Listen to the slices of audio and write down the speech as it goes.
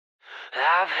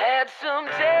I've had some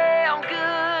damn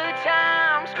good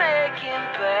times making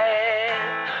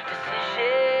bad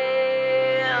decisions.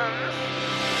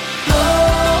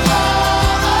 Oh,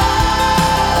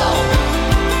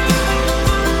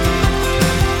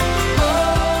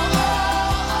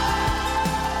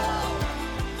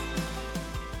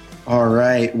 oh, All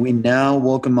right, we now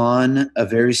welcome on a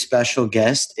very special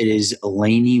guest. It is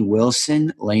Lainey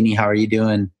Wilson. Lainey, how are you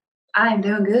doing? I'm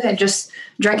doing good. Just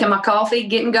drinking my coffee,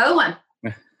 getting going.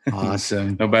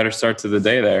 Awesome. No better start to the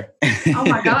day there. Oh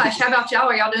my gosh. How about y'all?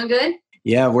 Are y'all doing good?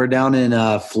 Yeah, we're down in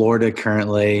Florida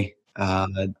currently.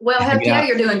 Well, heck yeah,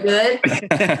 you're doing good.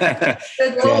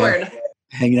 Good Lord.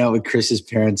 Hanging out with Chris's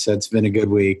parents, so it's been a good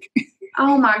week.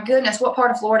 Oh my goodness. What part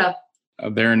of Florida?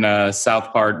 They're in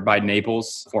south part by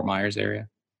Naples, Fort Myers area.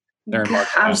 They're in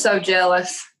I'm so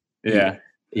jealous. Yeah.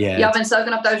 Yeah. Y'all been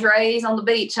soaking up those rays on the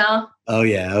beach, huh? Oh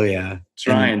yeah.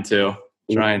 Trying to.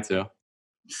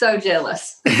 So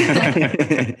jealous.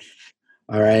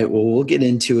 All right, well, we'll get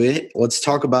into it. Let's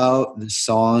talk about the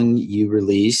song you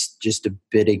released just a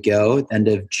bit ago, end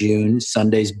of June,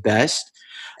 Sunday's Best.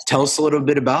 Tell us a little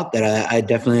bit about that. I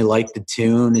definitely like the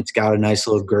tune. It's got a nice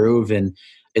little groove, and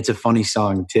it's a funny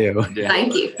song, too. Yeah.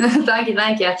 Thank you.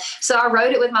 Thank you. So I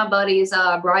wrote it with my buddies,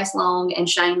 Bryce Long and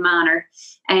Shane Miner.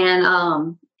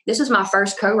 And this was my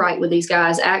first co-write with these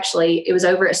guys, actually. It was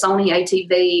over at Sony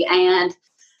ATV, and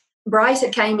Bryce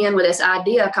had came in with this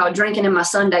idea called Drinking in My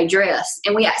Sunday Dress.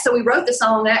 And we wrote the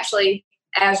song actually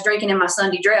as Drinking in My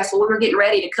Sunday Dress. Well, we were getting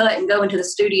ready to cut and go into the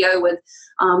studio with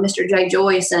Mr. Jay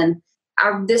Joyce, and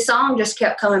this song just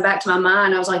kept coming back to my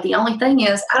mind. I was like, the only thing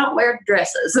is I don't wear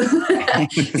dresses. So we got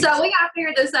to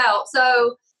figure this out.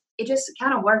 So it just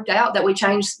kind of worked out that we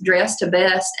changed dress to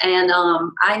best, and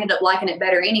I ended up liking it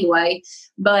better anyway.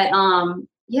 But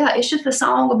yeah, it's just a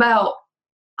song about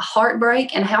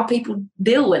heartbreak and how people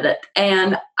deal with it.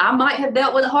 And I might have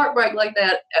dealt with a heartbreak like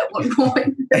that at one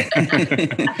point.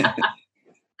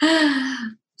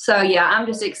 So yeah, I'm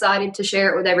just excited to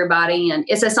share it with everybody. And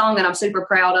it's a song that I'm super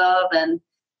proud of. And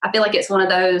I feel like it's one of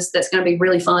those that's going to be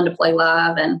really fun to play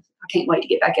live. And I can't wait to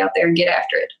get back out there and get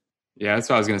after it. Yeah, that's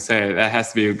what I was going to say. That has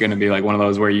to be going to be like one of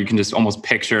those where you can just almost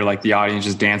picture like the audience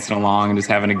just dancing along and just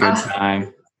having a good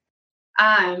time.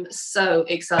 I'm so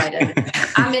excited.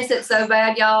 I miss it so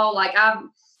bad, y'all. Like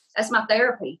that's my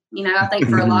therapy, I think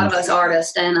for a lot of us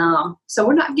artists. And so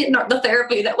we're not getting the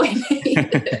therapy that we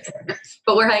need,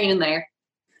 but we're hanging in there.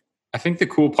 I think the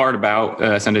cool part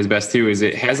about Sunday's Best too is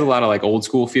it has a lot of like old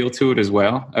school feel to it as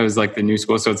well. It was like the new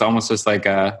school. So it's almost just like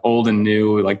old and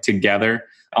new, like together.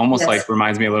 Almost like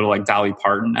reminds me a little like Dolly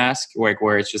Parton-esque, like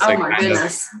where it's just like. Oh my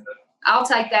goodness. I'll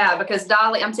take that because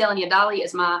Dolly, I'm telling you, Dolly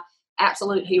is my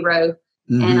absolute hero.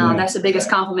 Mm-hmm. And that's the biggest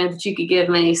compliment that you could give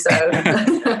me. So,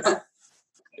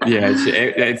 yeah,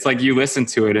 it's like you listen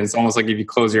to it, and it's almost like if you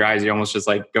close your eyes, you almost just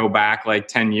like go back like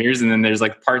 10 years, and then there's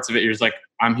like parts of it you're just like,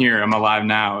 I'm here, I'm alive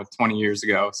now, 20 years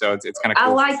ago. So it's kind of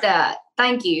cool. I like that.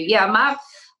 Thank you. Yeah,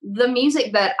 the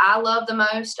music that I love the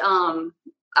most,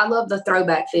 I love the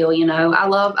throwback feel. I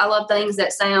love things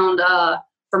that sound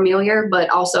familiar, but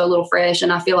also a little fresh.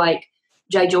 And I feel like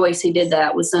Jay Joyce, he did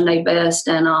that with Sunday Best,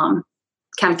 and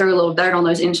kind of threw a little dirt on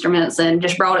those instruments and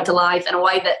just brought it to life in a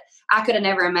way that I could have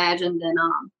never imagined. And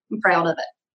I'm proud of it.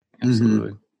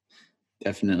 Absolutely.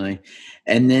 Definitely.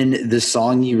 And then the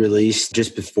song you released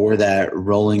just before that,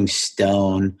 Rolling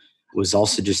Stone, was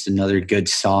also just another good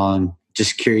song.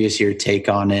 Just curious your take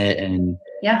on it. And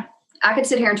yeah, I could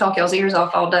sit here and talk y'all's ears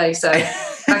off all day. So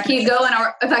if I keep going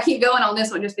on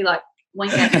this one, just be like,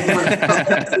 wink at me.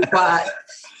 Be quiet.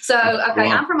 So, okay,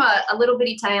 I'm from a little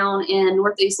bitty town in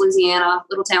northeast Louisiana, a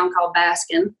little town called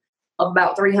Baskin, of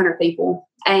about 300 people.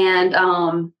 And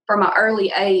from my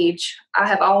early age, I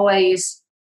have always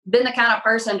been the kind of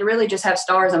person to really just have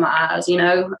stars in my eyes.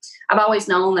 I've always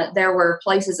known that there were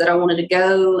places that I wanted to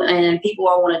go and people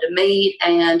I wanted to meet,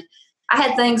 and I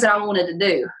had things that I wanted to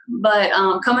do. But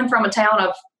coming from a town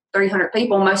of 300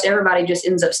 people, most everybody just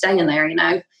ends up staying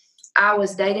there, I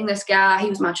was dating this guy. He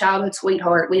was my childhood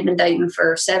sweetheart. We'd been dating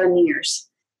for 7 years.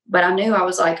 But I knew I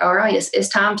was like, all right, it's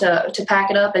time to pack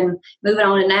it up and move it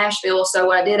on to Nashville. So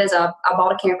what I did is I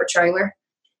bought a camper trailer,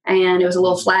 and it was a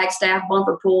little Flagstaff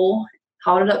bumper pool,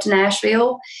 hauled it up to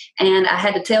Nashville, and I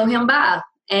had to tell him bye.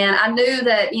 And I knew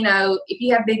that, if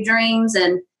you have big dreams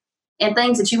and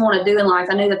things that you want to do in life,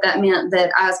 I knew that meant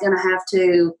that I was going to have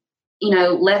to,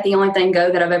 let the only thing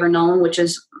go that I've ever known, which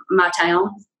is my town,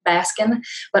 Baskin,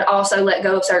 but also let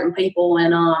go of certain people.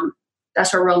 And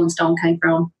that's where Rolling Stone came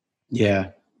from. Yeah.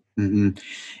 Mm-hmm.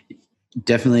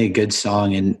 Definitely a good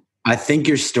song. And I think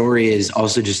your story is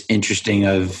also just interesting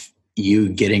of, you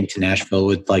getting to Nashville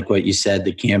with like what you said,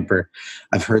 the camper.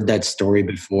 I've heard that story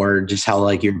before, just how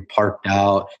like you're parked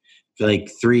out for like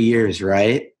 3 years,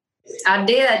 right? I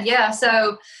did, yeah.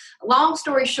 So long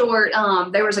story short,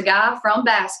 there was a guy from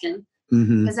Baskin.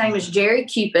 Mm-hmm. His name was Jerry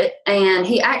Cupid, and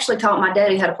he actually taught my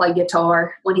daddy how to play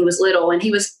guitar when he was little. And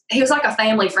he was like a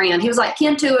family friend. He was like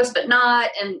kin to us, but not.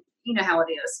 And you know how it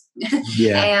is.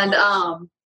 Yeah. And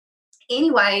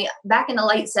anyway, back in the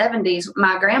late 70s,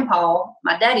 my grandpa,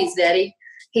 my daddy's daddy,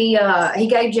 he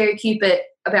gave Jerry Cupid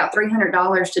about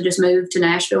 $300 to just move to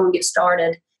Nashville and get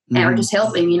started, or just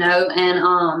help him,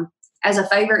 And as a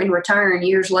favor in return,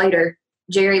 years later,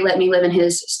 Jerry let me live in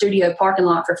his studio parking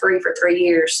lot for free for 3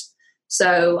 years.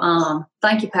 So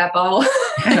thank you, Papa.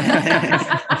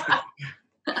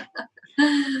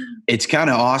 It's kind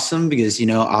of awesome because,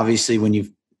 obviously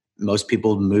when most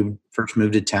people first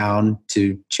move to town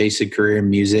to chase a career in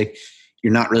music,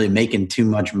 you're not really making too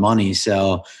much money.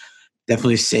 So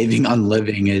definitely saving on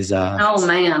living is oh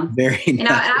man, very nice. And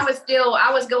I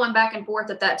was going back and forth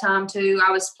at that time too.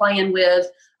 I was playing with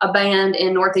a band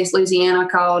in Northeast Louisiana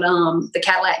called the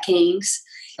Cadillac Kings.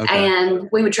 Okay. And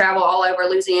we would travel all over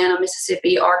Louisiana,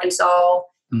 Mississippi, Arkansas.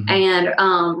 Mm-hmm. And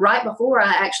right before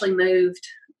I actually moved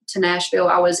to Nashville,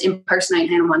 I was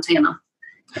impersonating Hannah Montana.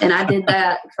 And I did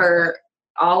that for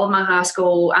all of my high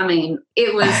school. I mean,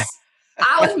 I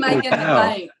was making the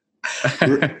bank.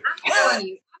 I'm telling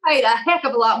you, I made a heck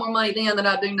of a lot more money then than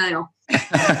I do now.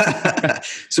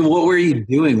 So what were you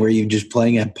doing? Were you just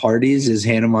playing at parties as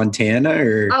Hannah Montana?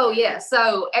 Or? Oh, yeah.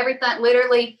 So everything,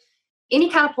 literally any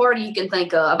kind of party you can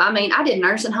think of. I mean, I did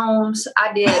nursing homes.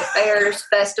 I did fairs,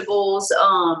 festivals.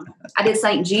 I did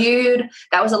St. Jude.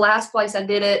 That was the last place I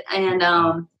did it.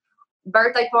 And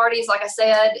birthday parties, like I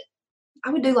said, I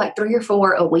would do like 3 or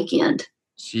 4 a weekend.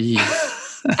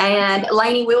 Jeez. And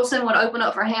Lainey Wilson would open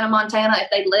up for Hannah Montana if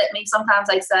they'd let me. Sometimes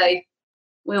they'd say,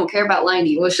 we don't care about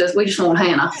Lainey. We just want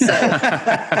Hannah. So,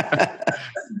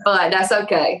 but that's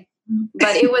okay.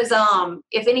 But it was,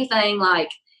 if anything, like,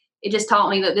 it just taught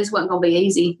me that this wasn't going to be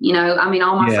easy. I mean,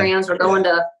 all my friends were going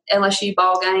to LSU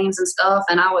ball games and stuff,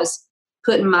 and I was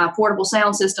putting my portable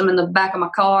sound system in the back of my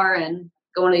car and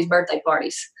going to these birthday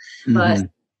parties. Mm-hmm.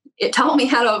 But it taught me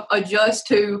how to adjust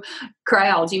to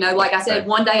crowds. Like I said,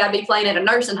 one day I'd be playing at a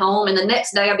nursing home, and the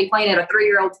next day I'd be playing at a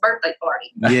 3-year-old's birthday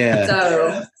party. Yeah.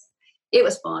 So it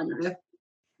was fun.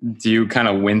 Do you kind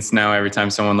of wince now every time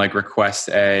someone like requests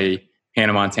a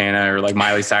Hannah Montana or like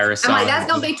Miley Cyrus song? I'm like, that's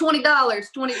gonna be $20.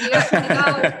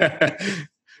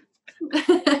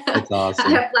 $20. That's awesome. I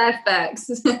have flashbacks.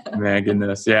 Man,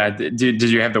 goodness, yeah. Did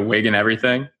you have the wig and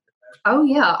everything? Oh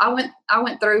yeah, I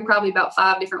went through probably about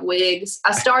 5 different wigs.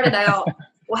 I started out.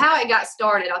 Well, how it got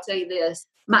started, I'll tell you this.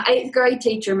 My 8th grade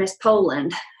teacher, Miss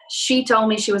Poland, she told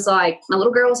me, she was like, my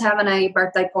little girl's having a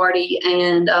birthday party,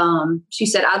 and she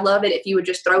said, I'd love it if you would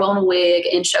just throw on a wig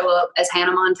and show up as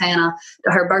Hannah Montana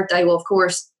to her birthday. Well, of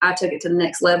course, I took it to the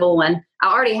next level, and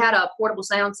I already had a portable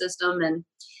sound system, and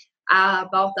I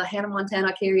bought the Hannah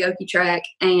Montana karaoke track,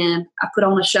 and I put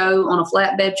on a show on a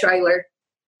flatbed trailer,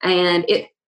 and it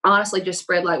honestly just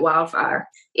spread like wildfire.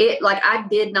 I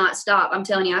did not stop. I'm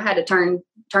telling you, I had to turn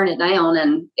it down,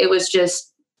 and it was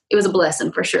a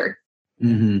blessing for sure.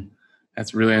 Mm-hmm.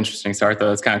 That's really interesting start, though.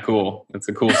 That's kind of cool. It's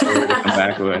a cool story to come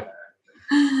back with.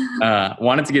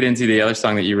 Wanted to get into the other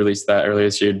song that you released earlier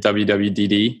this year,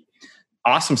 WWDD.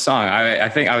 Awesome song. I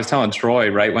think I was telling Troy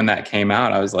right when that came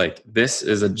out, I was like, this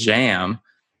is a jam.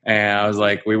 And I was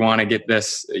like, we want to get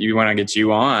this, you want to get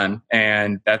you on.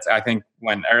 And that's, I think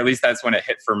or at least that's when it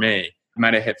hit for me. It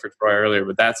might have hit for Troy earlier,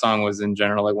 but that song was in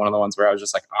general like one of the ones where I was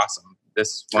just like, awesome.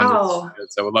 This one's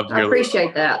good. So I would love to hear. I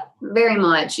appreciate that very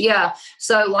much. Yeah.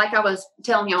 So like I was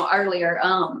telling y'all earlier,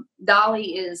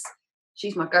 Dolly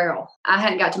she's my girl. I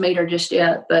hadn't got to meet her just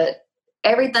yet, but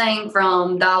everything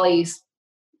from Dolly's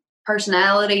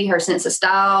personality, her sense of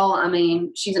style. I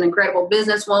mean, she's an incredible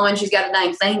businesswoman. She's got a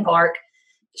dang theme park.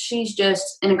 She's just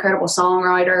an incredible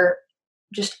songwriter,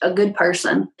 just a good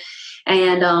person.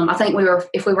 And I think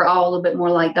if we were all a little bit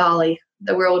more like Dolly,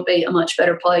 the world would be a much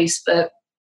better place. But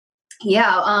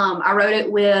yeah, I wrote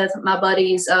it with my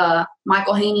buddies,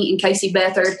 Michael Heaney and Casey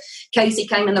Beathard. Casey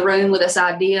came in the room with this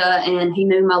idea, and he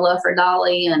knew my love for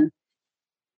Dolly. And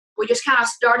we just kind of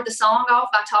started the song off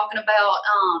by talking about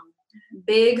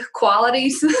big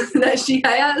qualities that she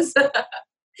has.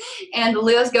 And the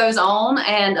list goes on.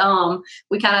 And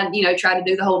we kind of, try to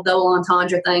do the whole double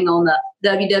entendre thing on the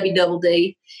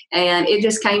WWDD. And it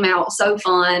just came out so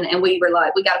fun. And we were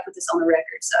like, we got to put this on the record.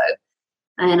 So.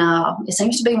 And it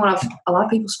seems to be one of a lot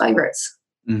of people's favorites.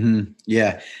 Mm-hmm.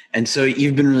 Yeah. And so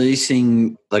you've been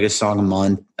releasing like a song a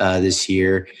month this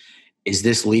year. Is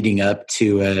this leading up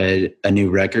to a new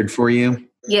record for you?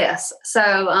 Yes.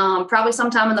 So probably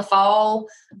sometime in the fall,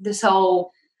 this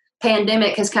whole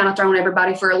pandemic has kind of thrown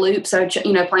everybody for a loop. So,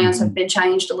 plans have been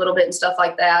changed a little bit and stuff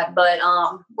like that. But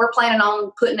we're planning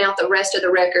on putting out the rest of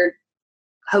the record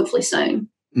hopefully soon.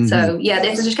 Mm-hmm. So, yeah,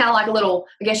 this is just kind of like a little,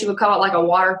 I guess you would call it like a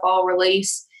waterfall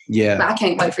release. Yeah. But I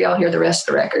can't wait for y'all to hear the rest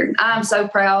of the record. I'm so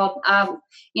proud.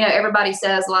 Everybody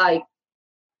says, like,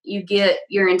 you get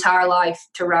your entire life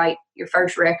to write your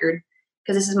first record,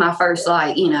 because this is my first,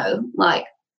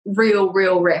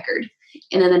 real record.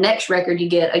 And then the next record you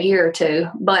get a year or two.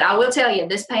 But I will tell you,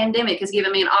 this pandemic has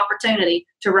given me an opportunity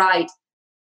to write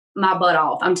my butt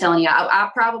off. I'm telling you, I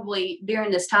probably,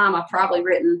 during this time, I've probably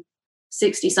written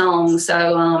 60 songs.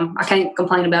 So I can't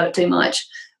complain about it too much.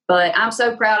 But I'm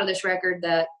so proud of this record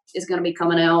that is going to be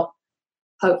coming out,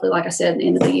 hopefully, like I said, at the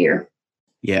end of the year.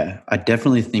 Yeah, I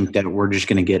definitely think that we're just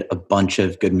going to get a bunch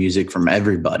of good music from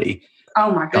everybody.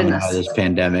 Oh, my goodness. Coming out of this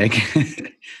pandemic.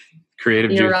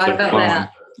 Creative You're juice. right about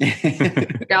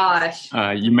that. Gosh.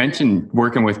 You mentioned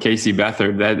working with Casey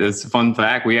Beathard. That is a fun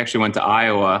fact. We actually went to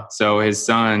Iowa. So his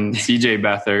son, CJ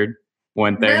Beathard,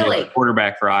 went there. Really? He was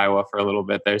quarterback for Iowa for a little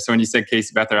bit there. So when you said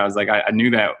Casey Beathard, I was like, I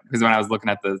knew that because when I was looking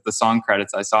at the song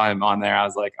credits, I saw him on there. I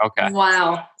was like, okay.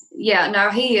 Wow. Yeah, no,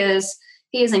 he is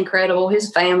incredible.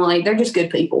 His family, they're just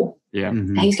good people. Yeah.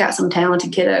 Mm-hmm. He's got some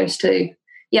talented kiddos too.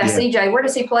 Yeah, CJ, where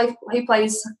does he play? He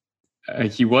plays.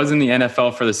 He was in the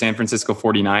NFL for the San Francisco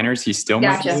 49ers. He still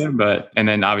might be there, and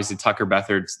then obviously Tucker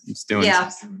Beathard's doing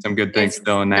some good things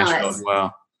still in Nashville as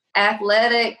well.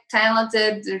 Athletic,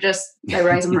 talented, they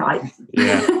raise them right.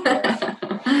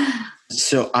 Yeah.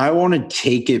 So I want to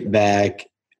take it back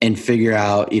and figure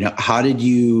out, how did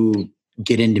you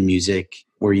get into music?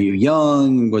 Were you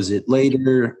young? Was it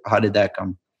later? How did that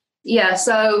come? Yeah,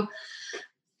 so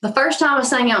the first time I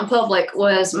sang out in public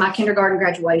was my kindergarten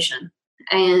graduation.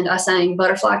 And I sang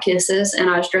Butterfly Kisses, and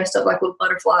I was dressed up like a little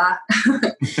butterfly.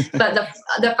 But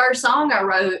the first song I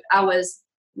wrote, I was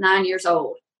 9 years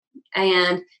old.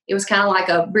 And it was kind of like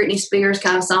a Britney Spears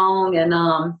kind of song. And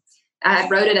I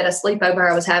wrote it at a sleepover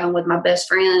I was having with my best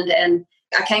friend. And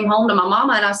I came home to my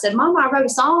mama, and I said, Mama, I wrote a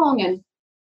song.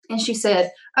 And she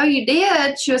said, oh, you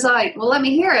did? She was like, well, let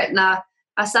me hear it. And I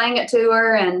sang it to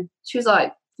her, and she was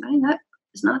like, man,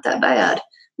 it's not that bad.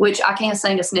 Which I can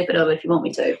sing a snippet of it if you want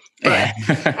me to. But,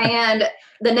 and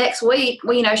the next week,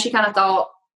 she kind of thought,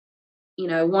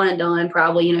 one and done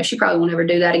probably. She probably won't ever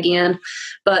do that again.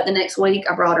 But the next week,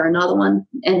 I brought her another one.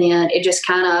 And then it just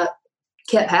kind of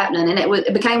kept happening. And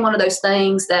it became one of those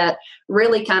things that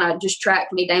really kind of just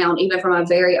tracked me down, even from a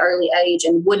very early age,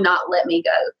 and would not let me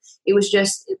go.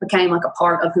 It became like a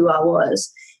part of who I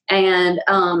was. And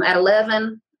at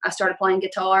 11, I started playing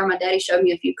guitar. My daddy showed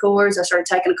me a few chords. I started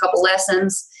taking a couple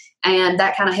lessons, and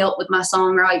that kind of helped with my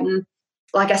songwriting.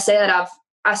 Like I said,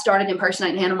 I started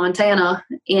impersonating Hannah Montana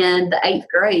in the 8th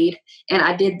grade, and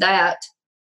I did that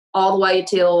all the way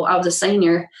till I was a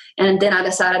senior. And then I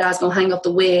decided I was going to hang up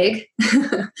the wig.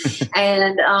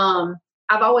 And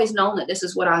I've always known that this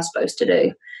is what I was supposed to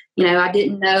do. I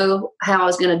didn't know how I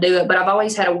was going to do it, but I've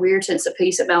always had a weird sense of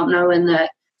peace about knowing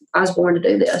that I was born to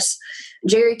do this.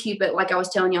 Jerry Cupid, like I was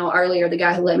telling y'all earlier, the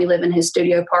guy who let me live in his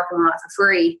studio parking lot for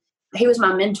free, he was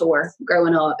my mentor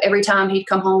growing up. Every time he'd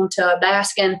come home to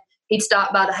Baskin, he'd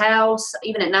stop by the house,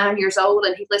 even at 9 years old,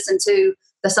 and he'd listen to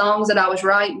the songs that I was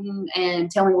writing and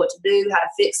tell me what to do, how to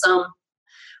fix them.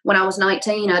 When I was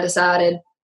 19, I decided,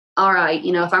 all right,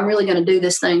 if I'm really going to do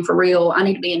this thing for real, I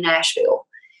need to be in Nashville.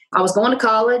 I was going to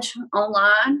college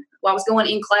online. Well, I was going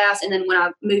in class, and then when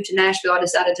I moved to Nashville, I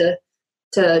decided to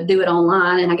do it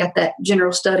online, and I got that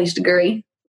general studies degree.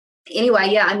 Anyway,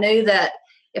 yeah, I knew that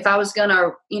if I was going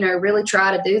to, really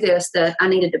try to do this, that I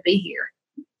needed to be here.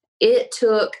 It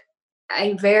took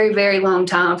a very, very long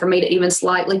time for me to even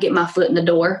slightly get my foot in the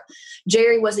door.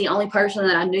 Jerry was the only person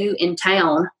that I knew in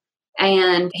town,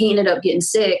 and he ended up getting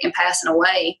sick and passing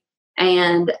away,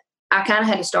 and I kind of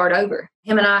had to start over.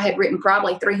 Him and I had written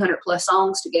probably 300 plus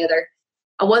songs together.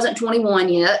 I wasn't 21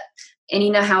 yet. And you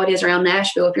know how it is around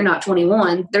Nashville. If you're not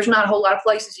 21, there's not a whole lot of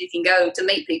places you can go to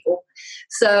meet people.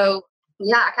 So,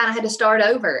 yeah, I kind of had to start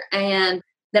over. And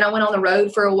then I went on the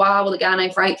road for a while with a guy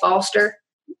named Frank Foster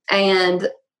and,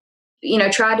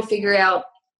 tried to figure out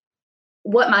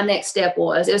what my next step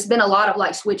was. It's been a lot of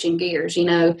like switching gears,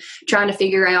 trying to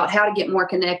figure out how to get more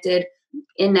connected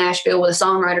in Nashville with a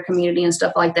songwriter community and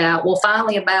stuff like that. Well,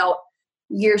 finally about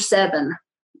year 7,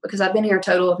 because I've been here a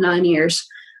total of 9 years,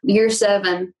 year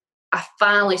 7, I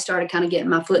finally started kind of getting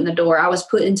my foot in the door. I was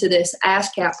put into this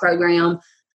ASCAP program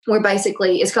where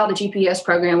basically it's called the GPS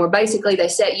program, where basically they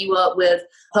set you up with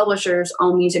publishers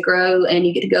on Music Row, and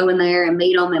you get to go in there and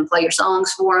meet them and play your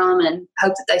songs for them and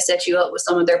hope that they set you up with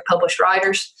some of their published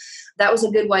writers. That was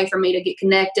a good way for me to get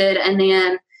connected. And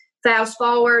then fast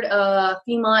forward a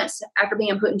few months after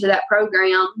being put into that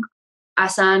program, I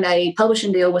signed a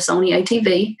publishing deal with Sony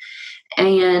ATV.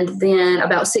 And then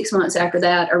about 6 months after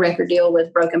that, a record deal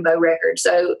with Broken Bow Records.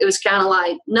 So it was kind of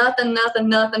like nothing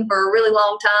for a really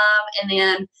long time. And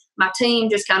then my team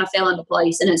just kind of fell into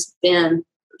place, and it's been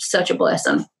such a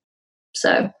blessing.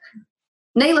 So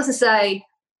needless to say,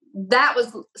 that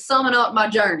was summing up my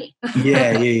journey.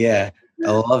 Yeah. I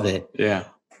love it. Yeah.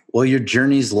 Well, your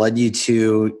journey's led you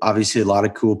to obviously a lot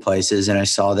of cool places. And I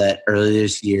saw that earlier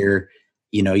this year,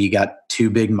 you got 2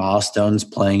 big milestones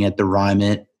playing at the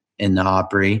Ryman in the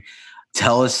Opry.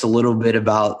 Tell us a little bit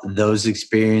about those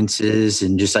experiences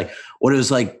and just like what it was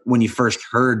like when you first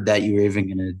heard that you were even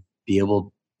going to be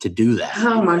able to do that.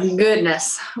 Oh my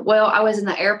goodness. Well, I was in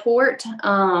the airport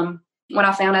when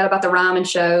I found out about the Ryman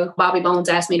show. Bobby Bones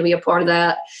asked me to be a part of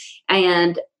that,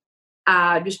 and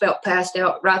I just felt passed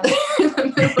out right there in the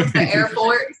middle of the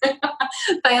airport,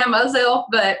 fanning myself.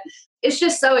 But it's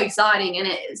just so exciting, and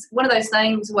it's one of those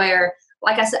things where,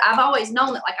 like I said, I've always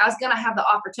known that like I was going to have the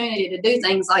opportunity to do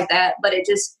things like that, but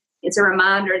it's a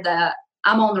reminder that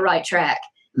I'm on the right track.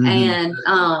 Mm-hmm.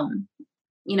 And,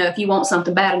 if you want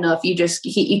something bad enough, you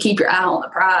keep your eye on the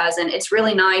prize. And it's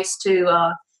really nice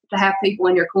to have people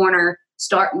in your corner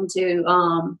starting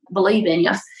to believe in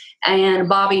you. And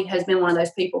Bobby has been one of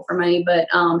those people for me. But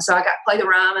so I got to play the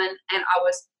Ryman, and I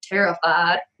was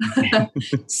terrified,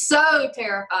 so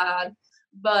terrified.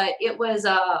 But it was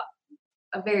a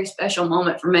very special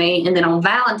moment for me. And then on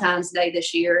Valentine's Day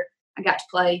this year, I got to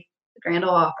play the Grand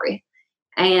Ole Opry.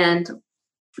 And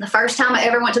the first time I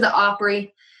ever went to the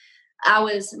Opry, I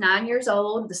was 9 years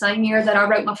old, the same year that I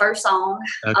wrote my first song.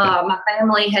 Okay. My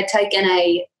family had taken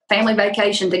a family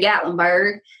vacation to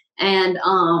Gatlinburg and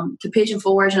to Pigeon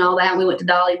Forge and all that. We went to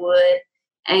Dollywood.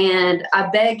 And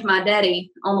I begged my daddy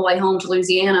on the way home to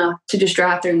Louisiana to just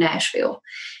drive through Nashville.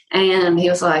 And he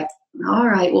was like, all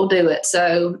right, we'll do it.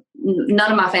 So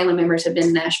none of my family members had been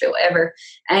to Nashville ever.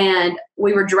 And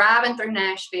we were driving through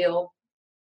Nashville.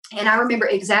 And I remember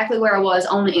exactly where I was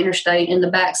on the interstate in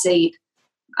the back seat.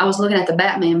 I was looking at the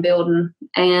Batman building,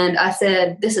 and I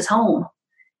said, this is home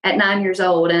at 9 years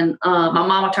old. And my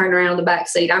mama turned around in the back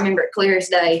seat. I remember it clear as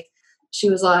day. She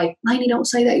was like, Lainey, don't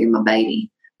say that. You're my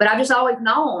baby. But I've always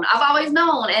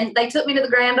known. And they took me to the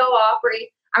Grand Ole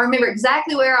Opry. I remember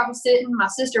exactly where I was sitting. My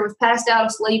sister was passed out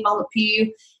asleep on the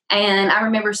pew. And I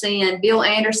remember seeing Bill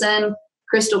Anderson,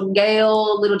 Crystal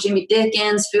Gale, Little Jimmy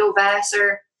Dickens, Phil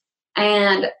Vassar.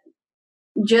 And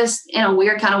just in a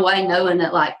weird kind of way, knowing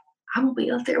that, like, I'm going to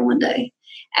be up there one day.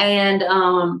 And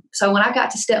so when I got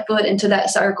to step foot into that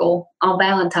circle on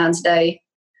Valentine's Day,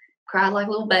 cried like a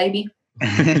little baby.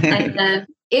 And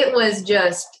it was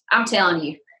just, I'm telling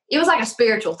you, it was like a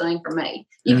spiritual thing for me.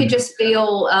 You could just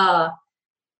feel,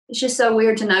 it's just so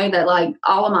weird to know that like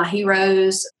all of my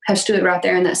heroes have stood right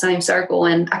there in that same circle.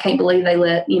 And I can't believe they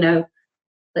let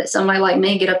somebody like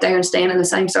me get up there and stand in the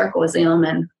same circle as them.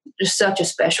 And just such a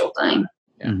special thing.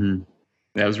 Yeah. Mm-hmm.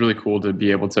 Yeah, it was really cool to be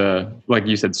able to, like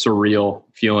you said, surreal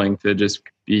feeling to just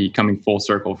be coming full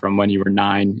circle from when you were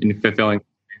 9 and fulfilling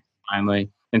finally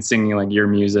and singing like your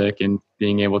music and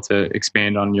being able to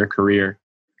expand on your career.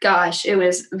 Gosh, it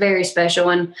was very special.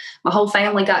 And my whole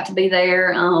family got to be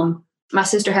there. My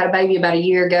sister had a baby about a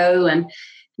year ago, and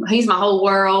he's my whole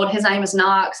world. His name is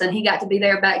Knox, and he got to be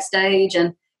there backstage.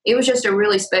 And it was just a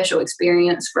really special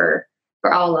experience for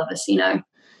all of us,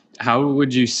 How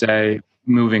would you say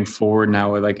moving forward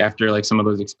now, like after like some of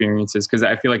those experiences, because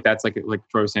I feel like that's like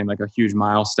Troy was saying, like a huge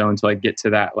milestone to like get to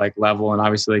that like level. And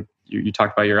obviously like you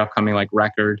talked about your upcoming like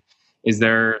record. Is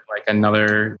there like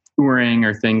another touring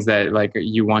or things that like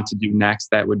you want to do next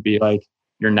that would be like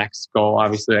your next goal?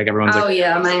 Obviously like everyone's like,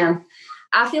 yeah, man.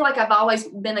 I feel like I've always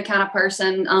been the kind of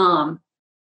person, I'm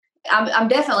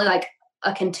definitely like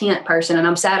a content person, and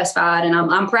I'm satisfied, and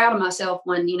I'm proud of myself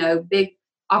when, big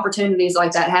opportunities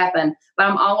like that happen. But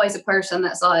I'm always a person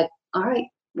that's like, all right,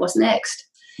 what's next?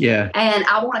 Yeah. And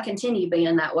I want to continue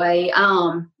being that way.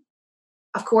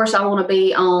 Of course, I want to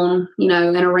be on,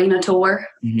 an arena tour.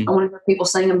 Mm-hmm. I want to hear people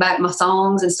singing back my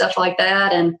songs and stuff like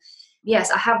that. And yes,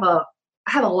 I have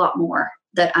a lot more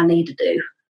that I need to do.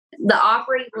 The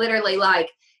Opry, literally,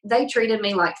 like, they treated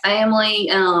me like family.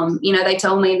 They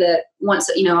told me that once,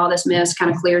 all this mess kind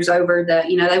of clears over, that,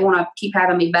 they want to keep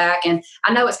having me back. And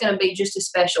I know it's going to be just as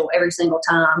special every single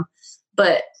time.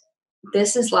 But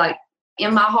this is like,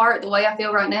 in my heart, the way I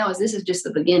feel right now is this is just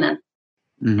the beginning.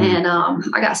 Mm-hmm. And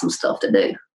I got some stuff to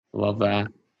do. Love that.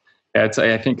 Yeah,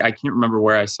 I think I can't remember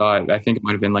where I saw it. I think it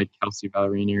might have been like Kelsey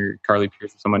Ballerini or Carly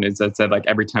Pierce or someone that said like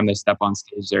every time they step on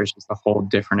stage, there's just a whole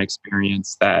different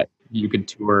experience that you could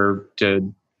tour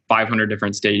to 500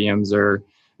 different stadiums or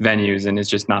venues, and it's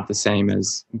just not the same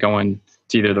as going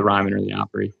to either the Ryman or the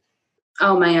Opry.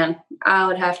 Oh man, I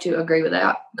would have to agree with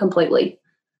that completely.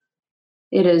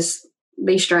 It is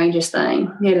the strangest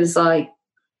thing. It is like,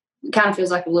 it kind of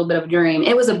feels like a little bit of a dream.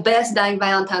 It was the best dang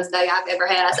Valentine's Day I've ever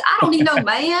had. I said, I don't need no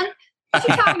man. What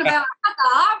you talking about? I got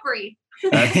the Opry.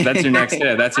 That's your next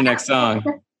hit. That's your next song.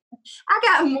 I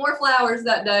got more flowers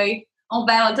that day on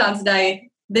Valentine's Day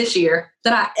this year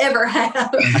than I ever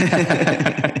have.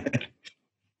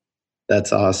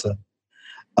 That's awesome.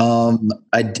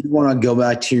 I do want to go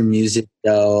back to your music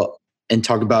though and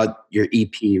talk about your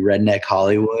EP, Redneck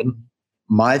Hollywood.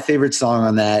 My favorite song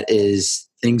on that is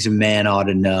Things a Man Ought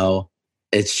to Know.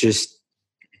 It's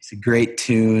a great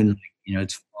tune. You know,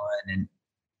 it's fun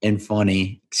and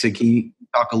funny. So can you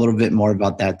talk a little bit more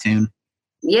about that tune?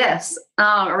 Yes.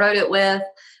 I wrote it with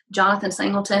Jonathan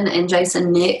Singleton and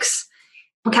Jason Nix.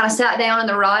 We kind of sat down in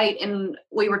the right and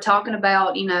we were talking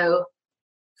about, you know,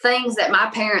 things that my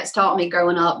parents taught me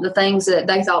growing up, the things that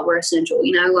they thought were essential,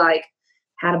 you know, like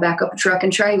how to back up a truck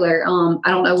and trailer.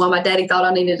 I don't know why my daddy thought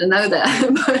I needed to know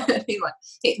that,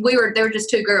 but there were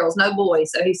just two girls, no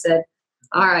boys. So he said,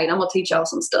 all right, I'm going to teach y'all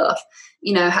some stuff,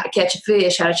 you know, how to catch a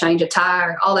fish, how to change a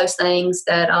tire, all those things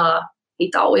that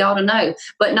he thought we ought to know.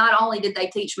 But not only did they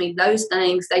teach me those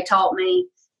things, they taught me,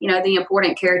 you know, the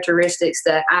important characteristics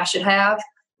that I should have,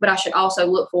 but I should also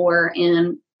look for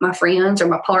in my friends or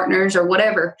my partners or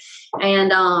whatever.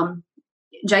 And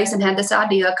Jason had this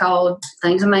idea called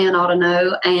Things a Man Ought to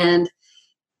Know. And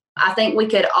I think we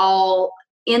could all,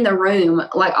 in the room,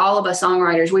 like all of us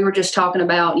songwriters, we were just talking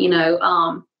about, you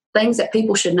know, things that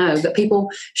people should know, that people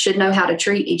should know how to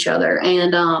treat each other.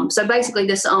 And so basically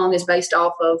this song is based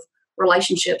off of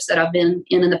relationships that I've been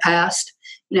in the past.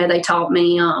 You know, they taught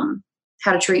me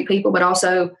how to treat people, but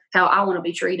also how I want to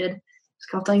be treated. It's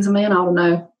called Things a Man Ought to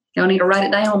Know. Y'all need to write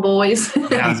it down, boys.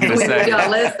 Yeah, I was going to say. Y'all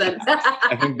listen.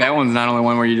 I think that one's not only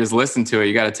one where you just listen to it,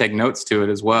 you got to take notes to it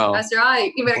as well. That's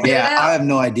right. You better get it out. I have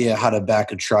no idea how to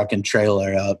back a truck and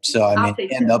trailer up, so I mean,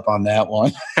 end up on that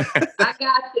one. I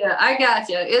got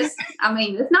you. It's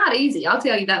not easy. I'll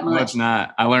tell you that much. No, it's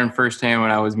not. I learned firsthand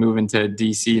when I was moving to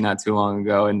DC not too long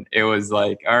ago, and it was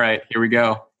like, all right, here we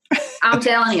go. I'm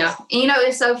telling you. You know,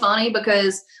 it's so funny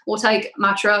because we'll take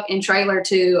my truck and trailer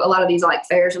to a lot of these like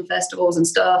fairs and festivals and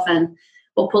stuff, and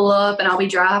we'll pull up and I'll be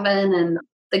driving, and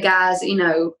the guys, you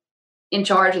know, in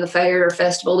charge of the fair or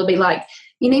festival, they'll be like,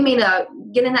 you need me to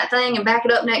get in that thing and back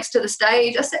it up next to the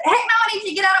stage? I said, heck no, I need you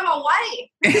to get out of my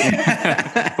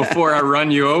way. Before I run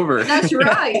you over. That's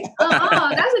right.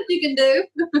 That's what you can do.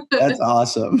 That's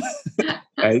awesome.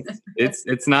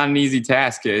 It's not an easy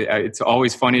task. It's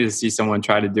always funny to see someone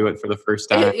try to do it for the first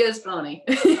time. It is funny.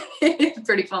 It's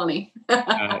pretty funny.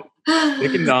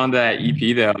 Sticking on to that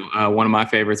EP though, one of my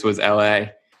favorites was LA,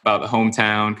 about the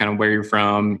hometown, kind of where you're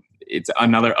from. It's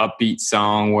another upbeat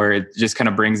song where it just kind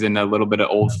of brings in a little bit of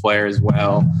old flair as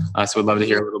well. So we'd love to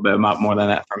hear a little bit more than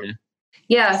that from you.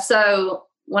 Yeah. So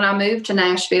when I moved to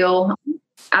Nashville,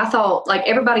 I thought like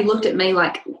everybody looked at me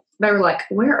like, they were like,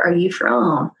 where are you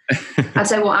from? I'd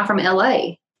say, well, I'm from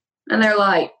LA. And they're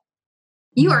like,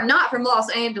 you are not from Los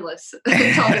Angeles.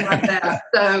 Talking like that.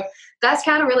 So that's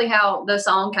kind of really how the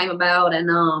song came about.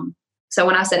 And so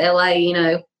when I said LA, you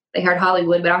know, they heard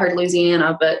Hollywood, but I heard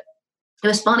Louisiana. But it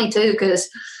was funny too, because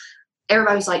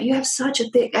everybody was like, you have such a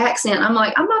thick accent. I'm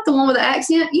like, I'm not the one with the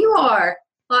accent. You are.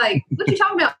 Like, what are you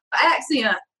talking about?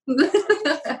 Accent.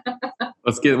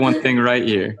 Let's get one thing right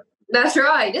here. That's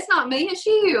right. It's not me, it's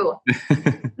you.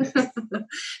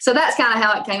 So that's kind of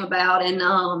how it came about. And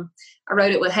I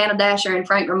wrote it with Hannah Dasher and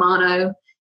Frank Romano.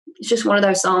 It's just one of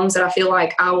those songs that I feel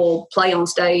like I will play on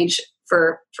stage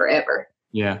for forever.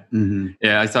 Yeah. Mm-hmm.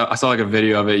 Yeah. I saw like a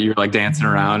video of it. You were like dancing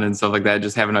around and stuff like that,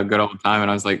 just having a good old time. And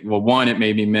I was like, well, one, it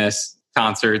made me miss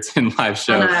concerts and live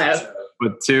shows.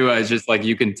 But two, it's just like,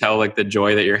 you can tell like the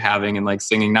joy that you're having and like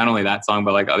singing, not only that song,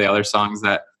 but like all the other songs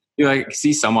that you like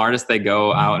see some artists, they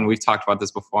go out, and we've talked about this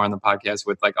before on the podcast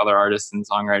with like other artists and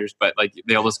songwriters, but like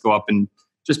they'll just go up and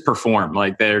just perform.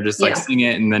 Like they're just like sing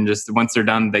it. And then just once they're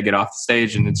done, they get off the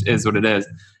stage and it is what it is.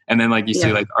 And then like you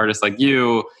see like artists like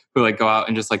you who like go out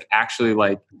and just like actually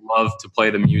like love to play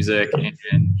the music and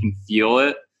can feel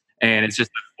it. And it's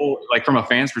just like from a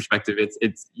fan's perspective,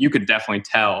 it's you could definitely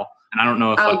tell. And I don't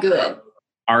know if good.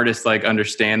 Artists like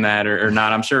understand that or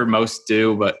not. I'm sure most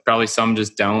do, but probably some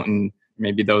just don't. And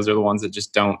maybe those are the ones that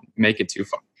just don't make it too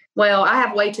far. Well, I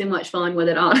have way too much fun with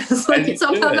it, honestly.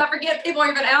 Sometimes I forget people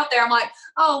are even out there. I'm like,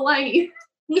 oh, lady,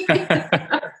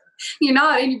 you're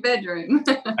not in your bedroom.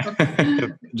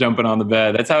 Jumping on the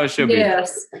bed. That's how it should be.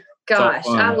 Yes. Gosh,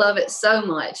 I love it so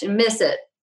much and miss it.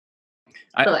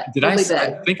 I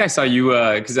think I saw you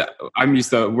because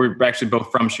we're actually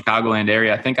both from Chicagoland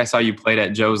area. I think I saw you played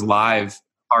at Joe's Live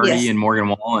party in Morgan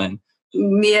Wallen.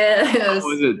 Yes. How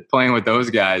was it playing with those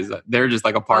guys? They're just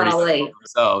like a party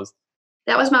themselves.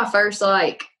 That was my first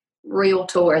like real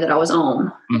tour that I was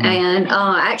on. Mm-hmm. And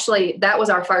actually that was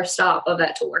our first stop of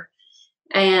that tour.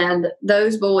 And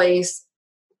those boys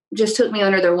just took me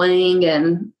under their wing.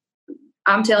 And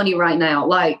I'm telling you right now,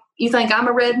 like, you think I'm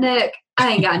a redneck?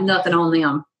 I ain't got nothing on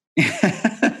them.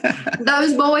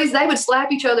 Those boys, they would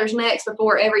slap each other's necks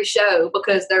before every show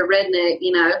because they're redneck,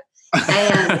 you know.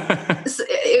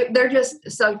 And they're just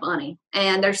so funny.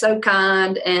 And they're so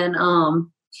kind. And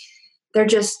they're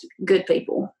just good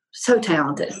people. So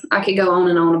talented. I could go on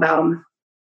and on about them.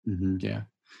 Mm-hmm. Yeah.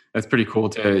 That's pretty cool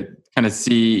to kind of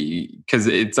see, because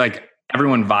it's like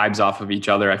everyone vibes off of each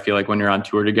other. I feel like when you're on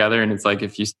tour together, and it's like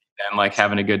if you see them like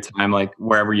having a good time, like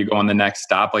wherever you go on the next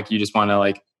stop, like you just want to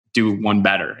like do one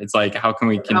better. It's like, how can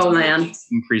we continue to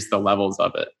increase the levels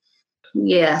of it?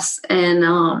 Yes. And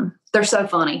they're so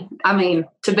funny. I mean,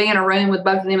 to be in a room with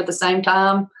both of them at the same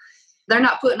time, they're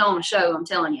not putting on a show, I'm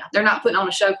telling you. They're not putting on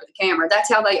a show for the camera. That's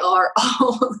how they are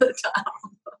all the time.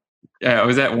 Yeah, I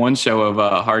was at one show of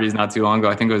Hardy's not too long ago.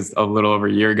 I think it was a little over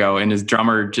a year ago. And his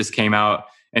drummer just came out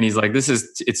and he's like,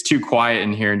 it's too quiet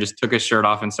in here, and just took his shirt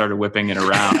off and started whipping it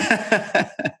around.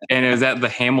 And it was at the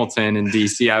Hamilton in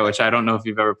DC, which I don't know if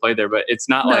you've ever played there, but it's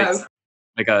not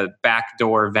like a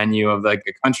backdoor venue of like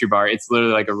a country bar. It's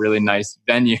literally like a really nice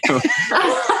venue.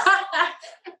 I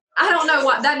don't know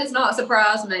why. That does not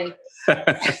surprise me.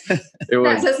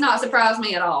 That does not surprise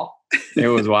me at all. It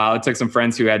was wild. It took some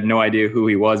friends who had no idea who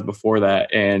he was before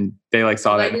that, and they like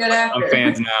saw that. I'm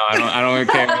fans now. I don't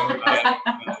care.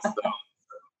 So,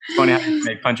 it's funny how you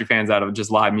make country fans out of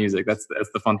just live music. That's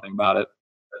the fun thing about it.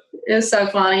 It was so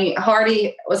funny.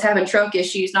 Hardy was having truck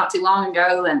issues not too long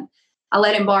ago, and I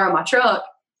let him borrow my truck,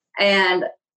 and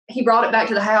he brought it back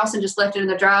to the house and just left it in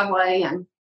the driveway. And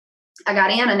I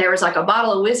got in, and there was like a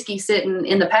bottle of whiskey sitting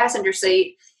in the passenger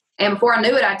seat. And before I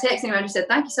knew it, I texted him. I just said,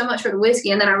 "Thank you so much for the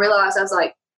whiskey." And then I realized, I was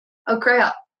like, "Oh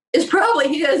crap, it's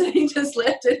probably his." And he just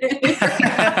left it in here.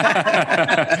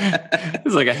 It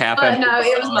was like a half. But no,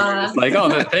 it was mine. It's like,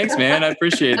 oh, thanks, man. I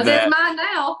appreciate that. It's mine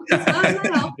now. It's mine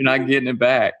now. You're not getting it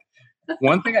back.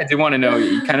 One thing I did want to know,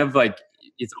 you kind of like,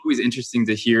 it's always interesting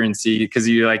to hear and see, because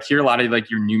you like hear a lot of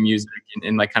like your new music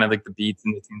and like kind of like the beats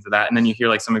and the tunes of that. And then you hear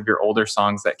like some of your older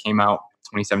songs that came out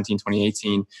 2017,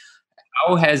 2018.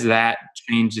 How has that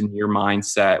changed in your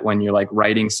mindset when you're like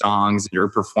writing songs or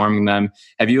performing them?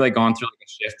 Have you like gone through like a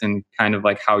shift in kind of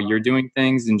like how you're doing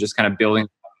things and just kind of building?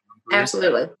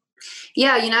 Absolutely.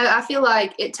 Yeah. You know, I feel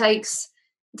like it takes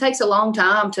a long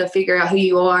time to figure out who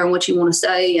you are and what you want to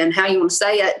say and how you want to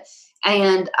say it.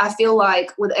 And I feel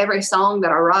like with every song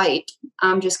that I write,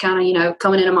 I'm just kind of, you know,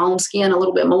 coming into my own skin a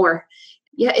little bit more.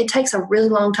 Yeah. It takes a really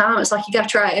long time. It's like you got to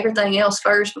try everything else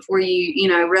first before you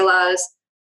know, realize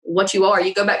what you are.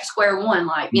 You go back to square one.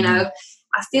 Like, you know,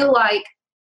 I feel like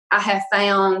I have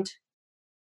found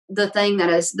the thing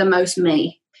that is the most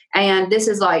me, and this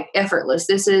is like effortless.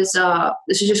 This is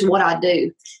just what I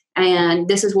do. And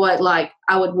this is what like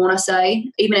I would want to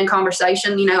say, even in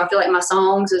conversation. You know, I feel like my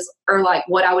songs are like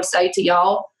what I would say to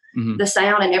y'all. Mm-hmm. The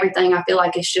sound and everything, I feel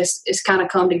like it's kind of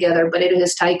come together, but it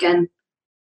has taken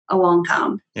a long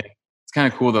time. Yeah. It's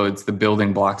kind of cool though. It's the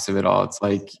building blocks of it all. It's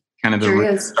like kind of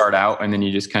the start out, and then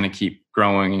you just kind of keep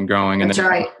growing and growing. And That's then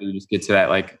right. You just get to that,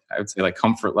 like, I would say like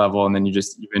comfort level. And then you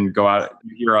just even go out,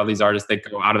 you hear all these artists, they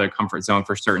go out of their comfort zone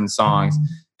for certain songs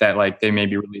that like they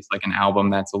maybe release like an album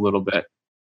that's a little bit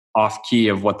off key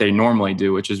of what they normally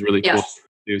do, which is really cool to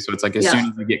do. So it's like as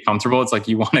soon as you get comfortable, it's like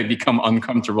you want to become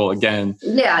uncomfortable again.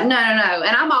 Yeah, no.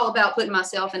 And I'm all about putting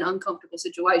myself in uncomfortable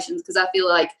situations because I feel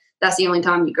like that's the only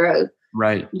time you grow.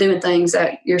 Right. Doing things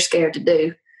that you're scared to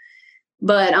do.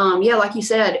 But yeah, like you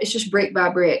said, it's just brick by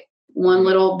brick, one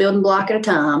little building block at a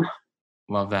time.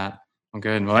 Love that. Well,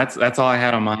 good. Well, that's all I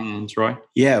had on my end, Troy.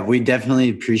 Yeah, we definitely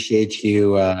appreciate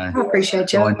you. I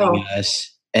appreciate you joining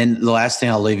us. And the last thing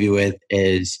I'll leave you with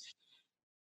is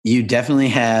you definitely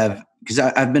have, because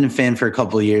I've been a fan for a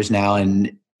couple of years now,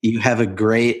 and you have a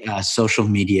great social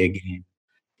media game.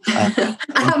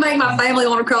 I make my family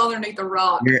want to crawl underneath the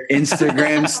rock. Your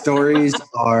Instagram stories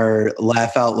are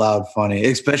laugh out loud funny,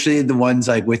 especially the ones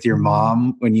like with your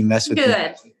mom when you mess with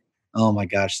Good. Oh my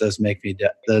gosh, those make me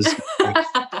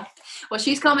Well,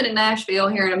 she's coming to Nashville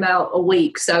here in about a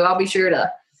week, so I'll be sure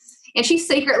to. And she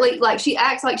secretly, like, she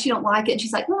acts like she don't like it. And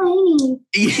she's like, "Oh,"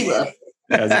 she loves it.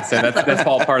 As I said, that's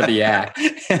all part of the act.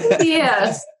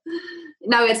 Yes.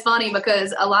 No, it's funny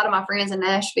because a lot of my friends in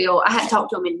Nashville, I hadn't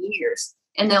talked to them in years,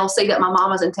 and they'll see that my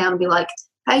mama's in town and be like,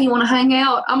 "Hey, you want to hang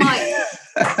out?" I'm like,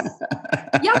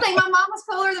 "Y'all think my mama's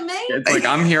cooler than me?" It's like,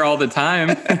 I'm here all the time.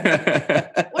 What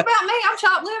about me? I'm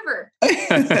chopped liver.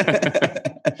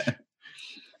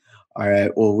 All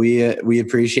right. Well, we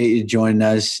appreciate you joining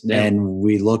us, and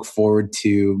we look forward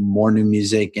to more new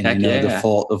music and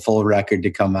the full record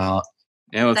to come out.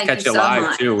 Yeah, let's catch you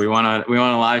live too. We want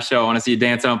a live show. I want to see you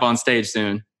dancing up on stage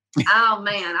soon. Oh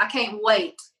man, I can't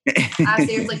wait. I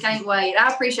seriously can't wait. I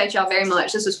appreciate y'all very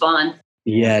much. This was fun.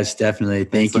 Yes, definitely.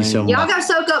 Thank you so much. Y'all got to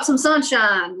soak up some sunshine.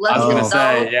 I was going to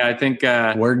say, I think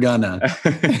we're gonna.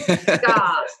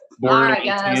 God. All right,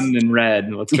 guys. And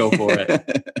red. Let's go for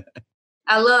it.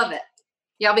 I love it.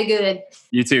 Y'all be good.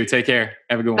 You too. Take care.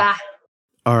 Have a good one. Bye.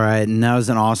 All right, and that was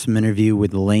an awesome interview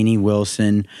with Lainey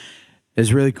Wilson. It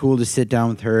was really cool to sit down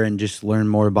with her and just learn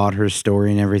more about her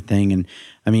story and everything. And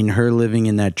I mean, her living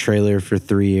in that trailer for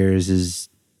 3 years is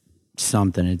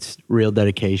something. It's real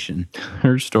dedication.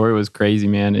 Her story was crazy,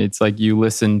 man. It's like you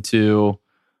listen to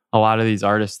a lot of these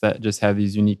artists that just have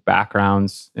these unique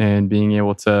backgrounds, and being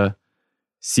able to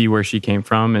see where she came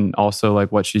from and also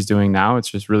like what she's doing now. It's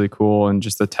just really cool, and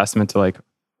just a testament to like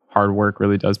hard work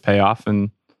really does pay off.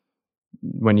 And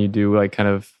when you do like kind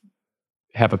of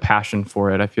have a passion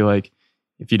for it, I feel like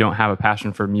if you don't have a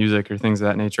passion for music or things of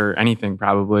that nature, or anything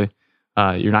probably,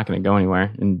 you're not going to go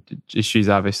anywhere. And she's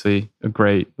obviously a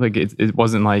great, like it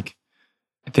wasn't like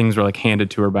things were like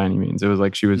handed to her by any means. It was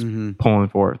like she was pulling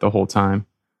for it the whole time.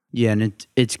 Yeah, and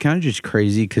it's kind of just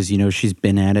crazy because, you know, she's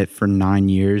been at it for 9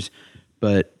 years,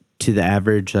 but to the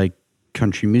average like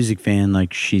country music fan,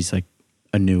 like she's like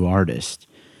a new artist.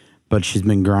 But she's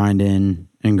been grinding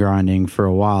and grinding for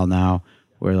a while now,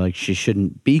 where like she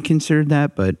shouldn't be considered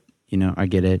that, but you know, I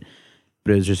get it.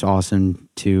 But it was just awesome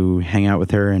to hang out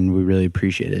with her, and we really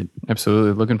appreciate it.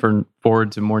 Absolutely. Looking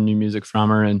forward to more new music from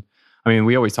her. And I mean,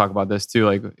 we always talk about this too.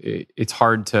 Like it's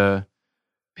hard to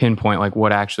pinpoint like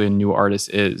what actually a new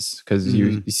artist is, because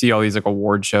you see all these like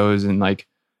award shows, and like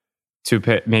to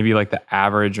maybe like the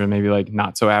average or maybe like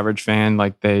not so average fan,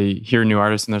 like they hear a new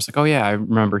artist and they're just like, oh yeah, I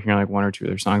remember hearing like one or two of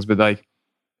their songs. But like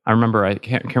I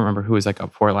can't remember who was like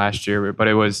up for last year, but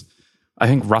it was, I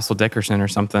think, Russell Dickerson or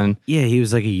something. Yeah, he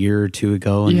was like a year or two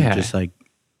ago, and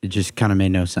it just kind of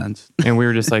made no sense. And we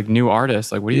were just like, new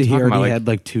artist, like what are you talking about? He already had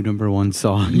like 2 number 1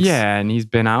 songs. Yeah, and he's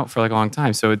been out for like a long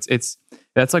time. So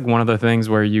that's like one of the things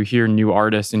where you hear new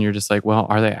artists and you're just like, well,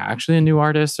 are they actually a new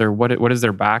artist, or what is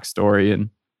their backstory? And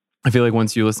I feel like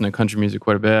once you listen to country music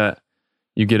quite a bit,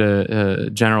 you get a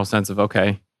general sense of,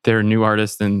 okay, they're a new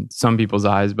artist in some people's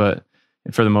eyes, but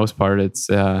for the most part, it's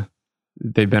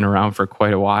they've been around for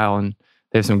quite a while, and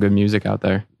they have some good music out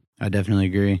there. I definitely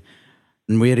agree.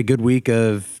 And we had a good week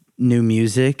of new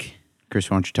music. Chris,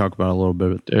 why don't you talk about it a little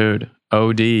bit? Dude,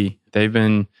 OD. They've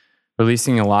been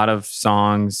releasing a lot of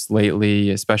songs lately,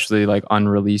 especially like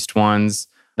unreleased ones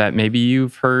that maybe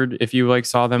you've heard if you like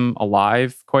saw them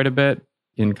alive quite a bit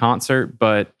in concert.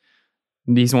 But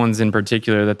these ones in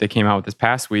particular that they came out with this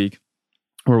past week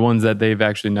were ones that they've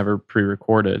actually never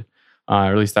pre-recorded. Or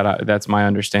at least that's my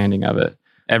understanding of it.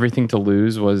 Everything to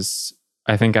Lose was,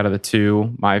 I think, out of the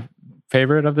two, my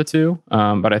favorite of the two.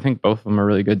 But I think both of them are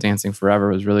really good. Dancing Forever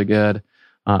was really good.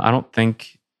 I don't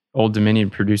think Old Dominion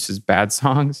produces bad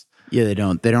songs. Yeah, they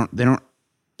don't. They don't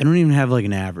even have like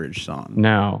an average song.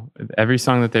 No, every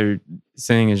song that they're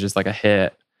singing is just like a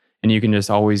hit, and you can just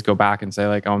always go back and say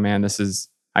like, oh man,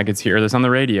 I could hear this on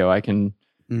the radio. I can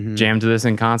jam to this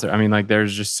in concert. I mean, like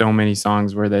there's just so many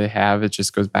songs where it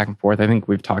just goes back and forth. I think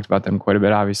we've talked about them quite a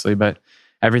bit, obviously, but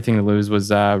Everything to Lose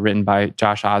was written by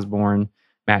Josh Osborne,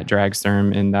 Matt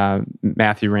Dragstrom, and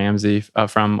Matthew Ramsey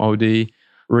from OD.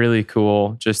 Really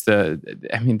cool. They're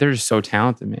just so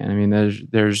talented, man. I mean,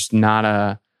 there's not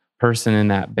a person in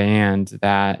that band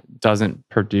that doesn't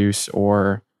produce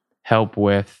or help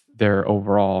with their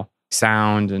overall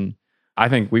sound. And I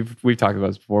think we've talked about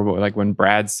this before, but like when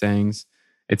Brad sings,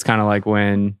 it's kind of like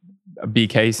when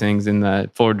BK sings in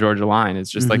the Florida Georgia Line. It's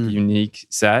just like a unique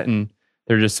set, and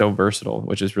they're just so versatile,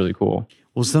 which is really cool.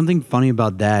 Well, something funny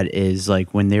about that is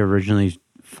like when they were originally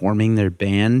forming their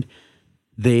band,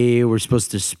 they were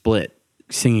supposed to split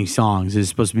singing songs. It was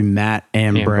supposed to be Matt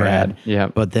and Brad. Yeah.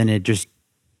 But then it just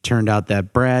turned out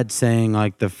that Brad sang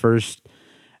like the first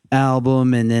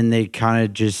album, and then that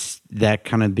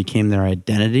kind of became their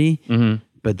identity.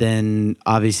 But then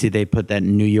obviously they put that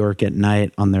New York at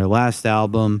Night on their last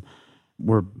album,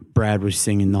 where Brad was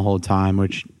singing the whole time,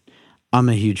 which I'm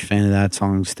a huge fan of that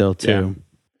song still too.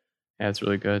 Yeah, it's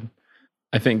really good.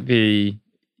 I think the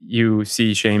you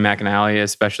see Shane McAnally,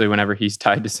 especially whenever he's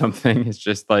tied to something, it's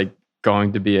just like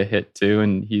going to be a hit too.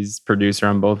 And he's producer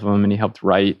on both of them, and he helped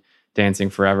write Dancing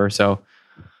Forever. So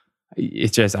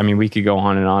it's just, I mean, we could go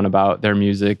on and on about their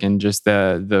music and just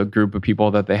the group of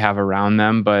people that they have around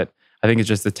them. But I think it's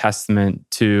just a testament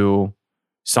to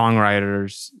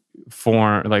songwriters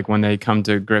for like when they come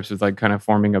to grips with like kind of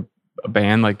forming a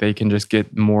band, like they can just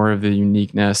get more of the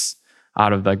uniqueness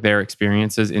out of like their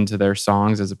experiences into their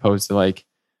songs, as opposed to like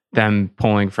them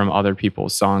pulling from other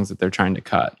people's songs that they're trying to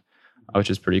cut, which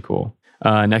is pretty cool.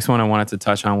 Next one I wanted to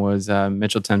touch on was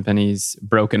Mitchell Tenpenny's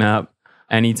Broken Up.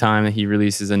 Anytime that he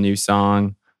releases a new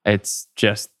song, it's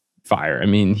just fire. I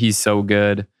mean, he's so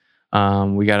good.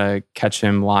 We got to catch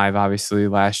him live, obviously,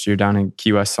 last year down in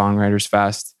Key West Songwriters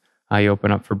Fest. He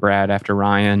opened up for Brad after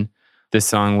Ryan. This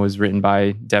song was written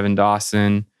by Devin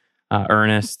Dawson,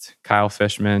 Ernest, Kyle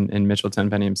Fishman, and Mitchell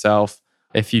Tenpenny himself.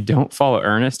 If you don't follow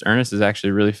Ernest is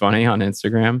actually really funny on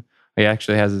Instagram. He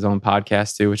actually has his own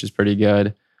podcast too, which is pretty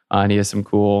good. And he has some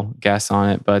cool guests on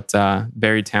it, but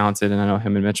very talented. And I know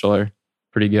him and Mitchell are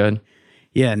pretty good.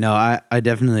 Yeah, no, I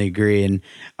definitely agree. And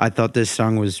I thought this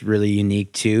song was really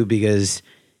unique too, because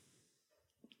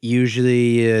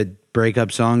usually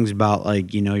breakup songs about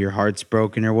like, you know, your heart's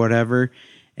broken or whatever.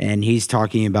 And he's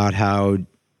talking about how,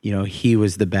 you know, he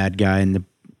was the bad guy in the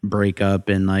breakup.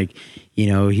 And like, you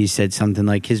know, he said something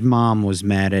like his mom was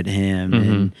mad at him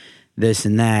and this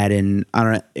and that. And I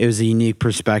don't know, it was a unique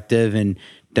perspective and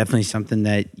definitely something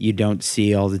that you don't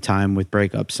see all the time with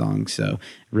breakup songs. So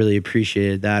really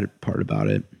appreciated that part about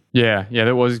it. Yeah,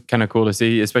 that was kind of cool to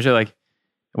see, especially like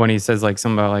when he says like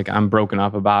something about like I'm broken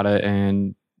up about it,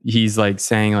 and he's like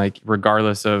saying like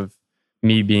regardless of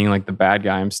me being like the bad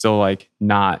guy, I'm still like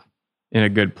not in a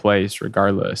good place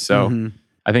regardless. So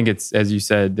I think it's, as you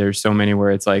said, there's so many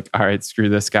where it's like, all right, screw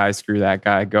this guy, screw that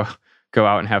guy, go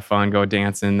out and have fun, go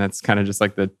dancing. That's kind of just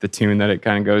like the tune that it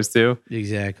kind of goes to.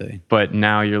 Exactly. But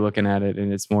now you're looking at it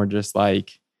and it's more just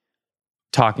like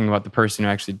talking about the person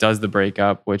who actually does the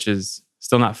breakup, which is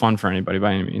still not fun for anybody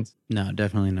by any means. No,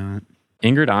 definitely not.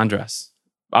 Ingrid Andress.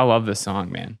 I love this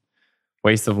song, man.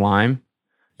 Waste of Lime.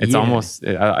 It's almost,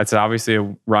 it's obviously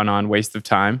a run on Waste of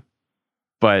Time,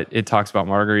 but it talks about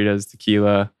margaritas,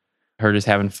 tequila, her just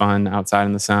having fun outside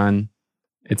in the sun.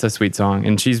 It's a sweet song.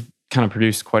 And she's kind of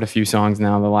produced quite a few songs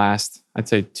now the last, I'd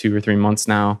say 2 or 3 months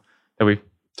now that we've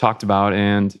talked about.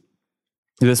 And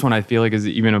this one I feel like is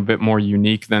even a bit more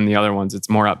unique than the other ones. It's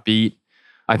more upbeat.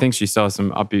 I think she still has some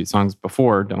upbeat songs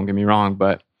before, don't get me wrong,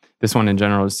 but this one in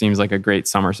general seems like a great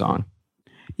summer song.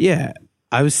 Yeah.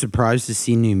 I was surprised to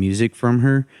see new music from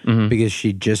her because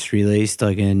she just released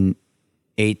like an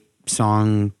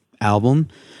 8-song album.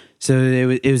 So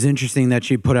it was interesting that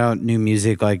she put out new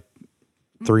music like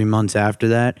 3 months after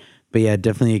that. But yeah,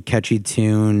 definitely a catchy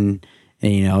tune,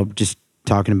 and you know, just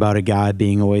talking about a guy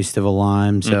being a waste of a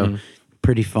lime. So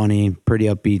pretty funny, pretty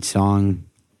upbeat song.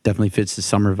 Definitely fits the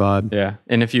summer vibe. Yeah.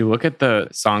 And if you look at the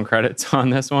song credits on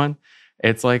this one,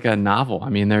 it's like a novel. I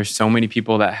mean, there's so many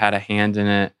people that had a hand in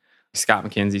it. Scott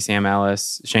McKenzie, Sam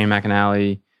Ellis, Shane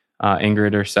McAnally,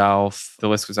 Ingrid herself. The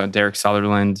list was on Derek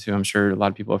Sutherland, who I'm sure a lot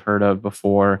of people have heard of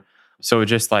before. So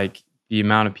just like the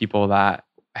amount of people that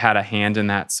had a hand in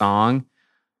that song,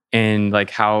 and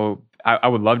like how I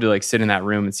would love to like sit in that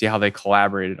room and see how they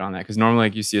collaborated on that. Because normally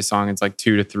like you see a song, it's like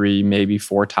 2 to 3, maybe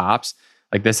 4 tops.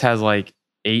 Like this has like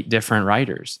 8 different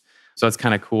writers. So it's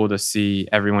kind of cool to see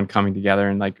everyone coming together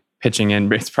and like pitching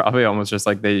in. It's probably almost just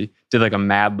like they did like a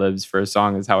Mad Libs for a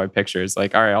song is how I picture it. It's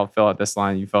like, all right, I'll fill out this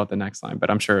line, you fill out the next line.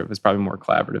 But I'm sure it was probably more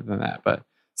collaborative than that. But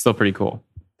still pretty cool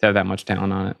to have that much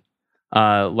talent on it.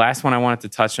 Last one I wanted to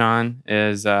touch on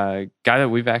is a guy that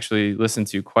we've actually listened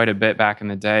to quite a bit back in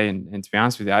the day. And to be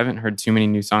honest with you, I haven't heard too many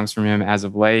new songs from him as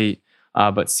of late,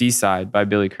 but Seaside by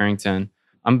Billy Currington.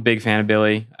 I'm a big fan of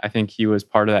Billy. I think he was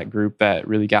part of that group that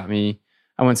really got me,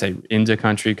 I wouldn't say into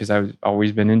country because I've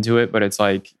always been into it, but it's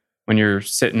like when you're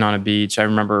sitting on a beach. I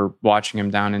remember watching him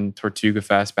down in Tortuga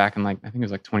Fest back in like, I think it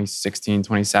was like 2016,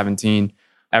 2017.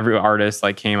 Every artist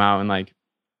like came out in like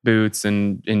boots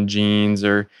and in jeans,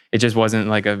 or it just wasn't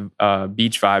like a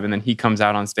beach vibe. And then he comes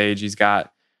out on stage, he's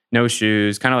got no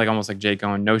shoes, kind of like almost like Jake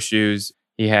Owen, no shoes.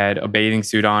 He had a bathing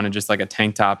suit on and just like a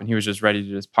tank top, and he was just ready to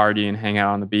just party and hang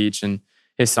out on the beach. And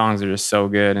his songs are just so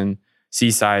good. And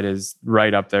Seaside is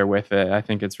right up there with it. I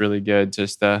think it's really good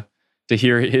just to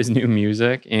hear his new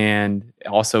music and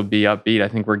also be upbeat. I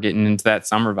think we're getting into that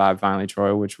summer vibe finally,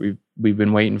 Troy, which we've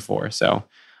been waiting for. So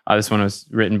this one was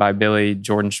written by Billy,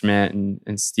 Jordan Schmidt,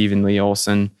 and Stephen Lee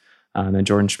Olson. And then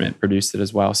Jordan Schmidt produced it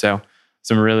as well. So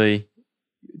some really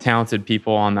talented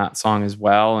people on that song as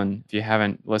well. And if you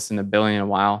haven't listened to Billy in a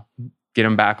while, get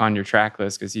him back on your track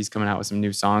list because he's coming out with some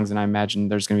new songs, and I imagine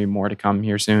there's going to be more to come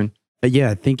here soon.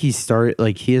 Yeah, I think he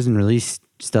hasn't released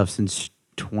stuff since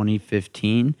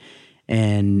 2015,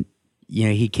 and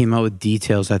he came out with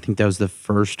Details. I think that was the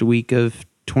first week of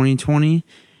 2020,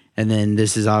 and then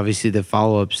this is obviously the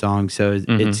follow-up song. So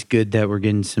it's good that we're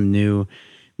getting some new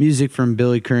music from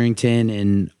Billy Currington,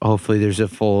 and hopefully there's a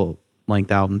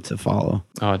full-length album to follow.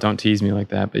 Oh, don't tease me like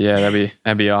that! But yeah,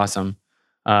 that'd be awesome.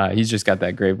 He's just got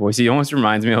that great voice. He almost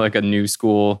reminds me of like a new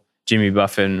school Jimmy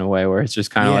Buffett in a way, where it's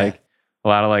just kind of like a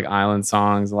lot of like island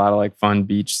songs, a lot of like fun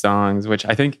beach songs, which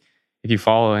I think if you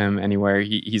follow him anywhere,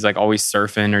 he's like always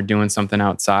surfing or doing something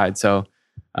outside. So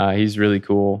he's really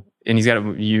cool. And he's got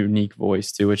a unique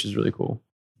voice too, which is really cool.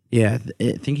 Yeah,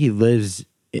 I think he lives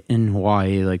in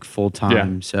Hawaii like full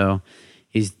time. Yeah. So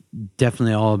he's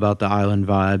definitely all about the island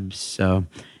vibes. So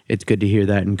it's good to hear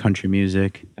that in country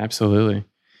music. Absolutely.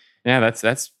 Yeah,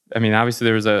 that's. I mean, obviously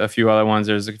there was a few other ones.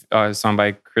 There's a song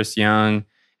by Chris Young,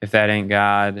 If That Ain't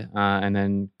God, and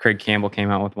then Craig Campbell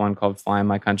came out with one called "Flying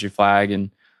My Country Flag,"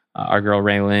 and our girl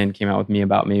Raylyn came out with "Me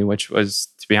About Me," which was,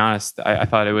 to be honest, I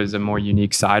thought it was a more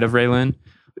unique side of Raylyn.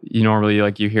 You normally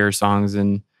like you hear songs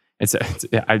and it's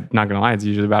I'm not gonna lie, it's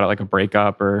usually about like a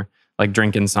breakup or like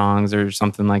drinking songs or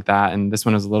something like that. And this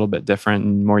one is a little bit different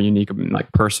and more unique and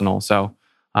like personal. So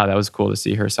that was cool to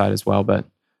see her side as well. But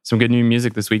some good new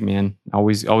music this week, man.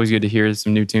 Always good to hear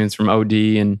some new tunes from OD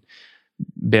and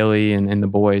Billy and the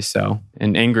boys. So,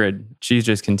 and Ingrid, she's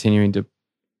just continuing to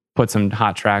put some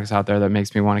hot tracks out there that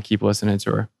makes me want to keep listening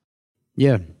to her.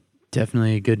 Yeah,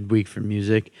 definitely a good week for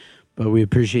music. But we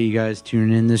appreciate you guys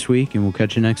tuning in this week, and we'll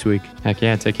catch you next week. Heck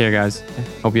yeah, take care, guys.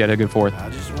 Hope you had a good 4th. I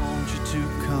just want you